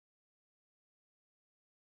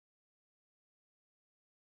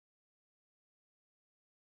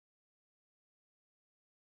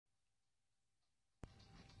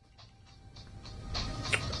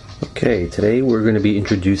Okay, today we're going to be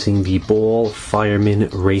introducing the Ball Fireman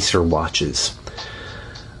Racer watches.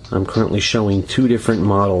 I'm currently showing two different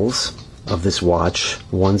models of this watch.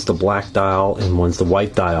 One's the black dial and one's the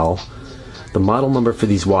white dial. The model number for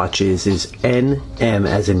these watches is NM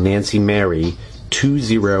as in Nancy Mary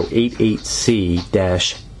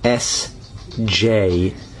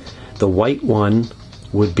 2088C-SJ. The white one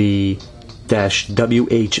would be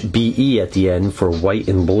 -WHBE at the end for white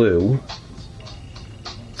and blue.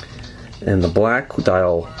 And the black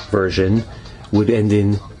dial version would end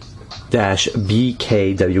in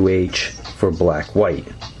 -BKWH for black white.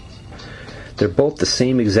 They're both the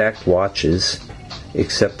same exact watches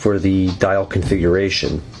except for the dial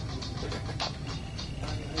configuration.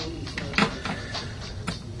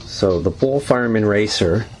 So the Ball Fireman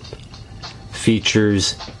Racer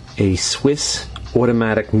features a Swiss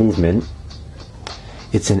automatic movement.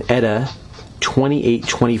 It's an ETA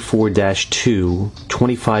 2824-2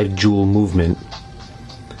 25 joule movement.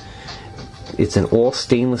 It's an all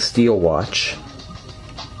stainless steel watch.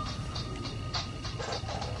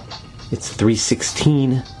 It's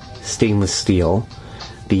 316 stainless steel.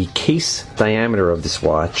 The case diameter of this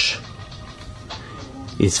watch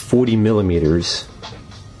is 40 millimeters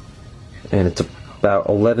and it's about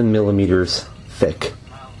 11 millimeters thick.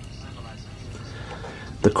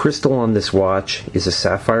 The crystal on this watch is a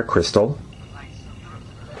sapphire crystal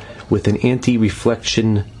with an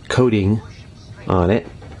anti-reflection coating on it.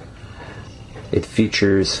 It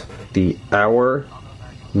features the hour,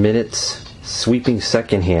 minutes, sweeping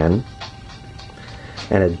second hand,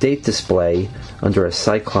 and a date display under a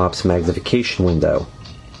Cyclops magnification window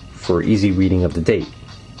for easy reading of the date.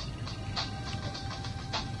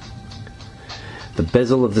 The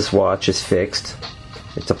bezel of this watch is fixed.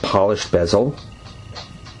 It's a polished bezel.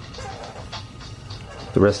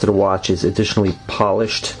 The rest of the watch is additionally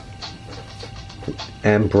polished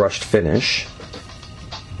and brushed finish.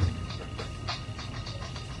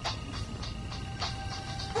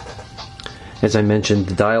 As I mentioned,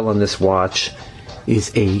 the dial on this watch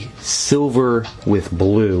is a silver with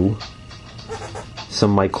blue. Some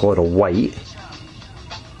might call it a white.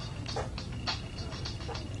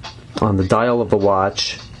 On the dial of the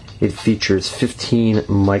watch, it features 15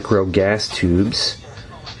 micro gas tubes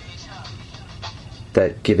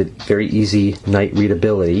that give it very easy night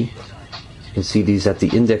readability. You can see these at the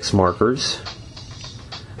index markers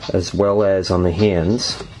as well as on the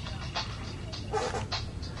hands.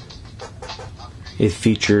 It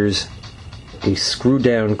features a screw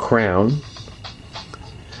down crown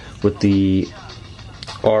with the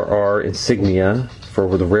RR insignia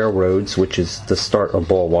for the railroads, which is the start of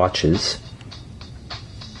Ball watches.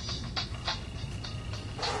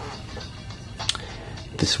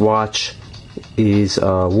 This watch is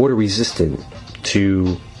water resistant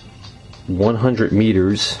to 100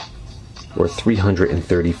 meters or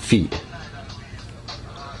 330 feet.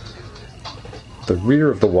 The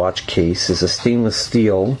rear of the watch case is a stainless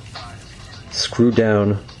steel screw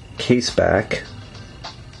down case back.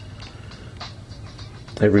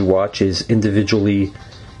 Every watch is individually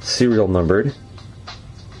serial numbered.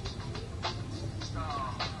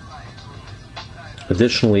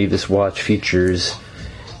 Additionally, this watch features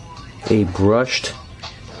a brushed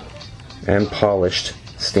and polished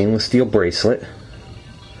stainless steel bracelet.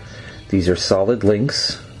 These are solid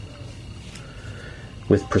links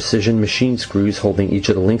with precision machine screws holding each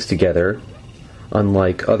of the links together,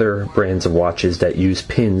 unlike other brands of watches that use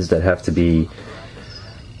pins that have to be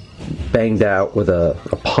banged out with a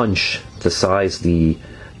punch to size the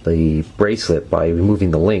bracelet by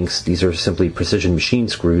removing the links. These are simply precision machine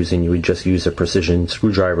screws, and you would just use a precision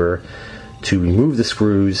screwdriver to remove the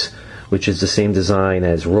screws, which is the same design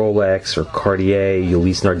as Rolex or Cartier,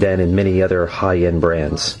 Ulysse Nardin, and many other high-end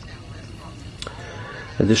brands.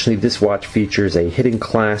 Additionally, this watch features a hidden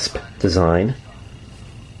clasp design.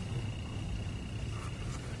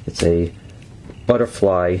 It's a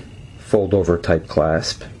butterfly fold-over type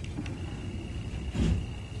clasp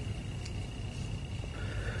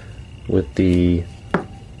with the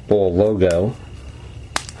Ball logo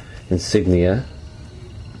insignia,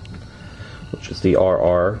 which is the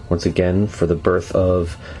RR, once again, for the birth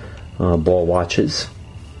of Ball watches.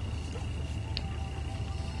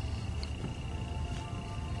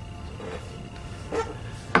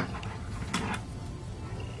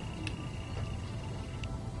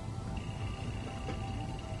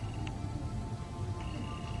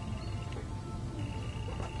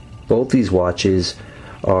 Both these watches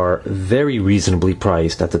are very reasonably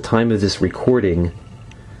priced. At the time of this recording,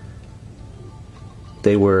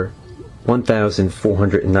 they were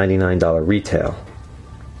 $1,499 retail.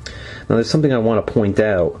 Now there's something I want to point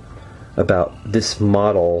out about this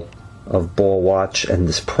model of Ball watch and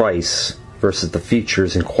this price versus the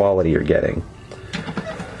features and quality you're getting.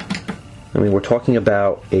 I mean, we're talking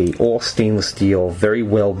about a all stainless steel, very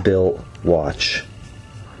well built watch.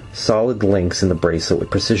 Solid links in the bracelet with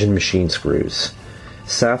precision machine screws.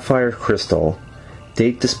 Sapphire crystal.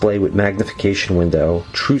 Date display with magnification window.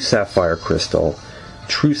 True sapphire crystal.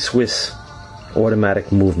 True Swiss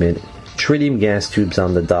automatic movement. Tritium gas tubes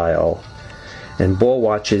on the dial. And Ball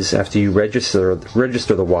watches, after you register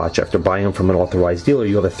the watch, after buying them from an authorized dealer,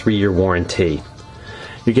 you have a 3-year warranty.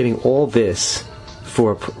 You're getting all this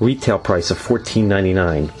for a retail price of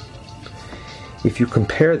 $14.99. If you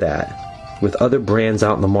compare that with other brands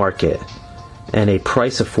out in the market and a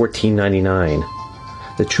price of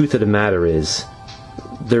 $14.99, the truth of the matter is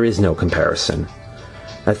there is no comparison.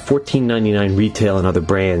 At $14.99 retail and other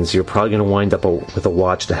brands, you're probably going to wind up with a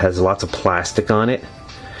watch that has lots of plastic on it,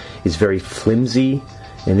 is very flimsy,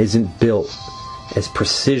 and isn't built as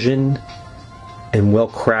precision and well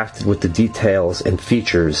crafted with the details and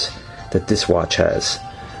features that this watch has.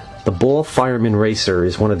 The Ball Fireman Racer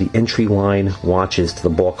is one of the entry line watches to the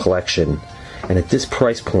Ball collection, and at this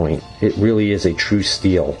price point it really is a true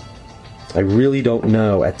steal. I really don't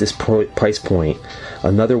know at this price point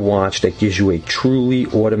another watch that gives you a truly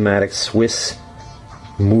automatic Swiss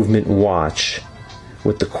movement watch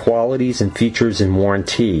with the qualities and features and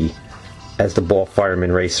warranty as the Ball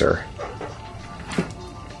Fireman Racer.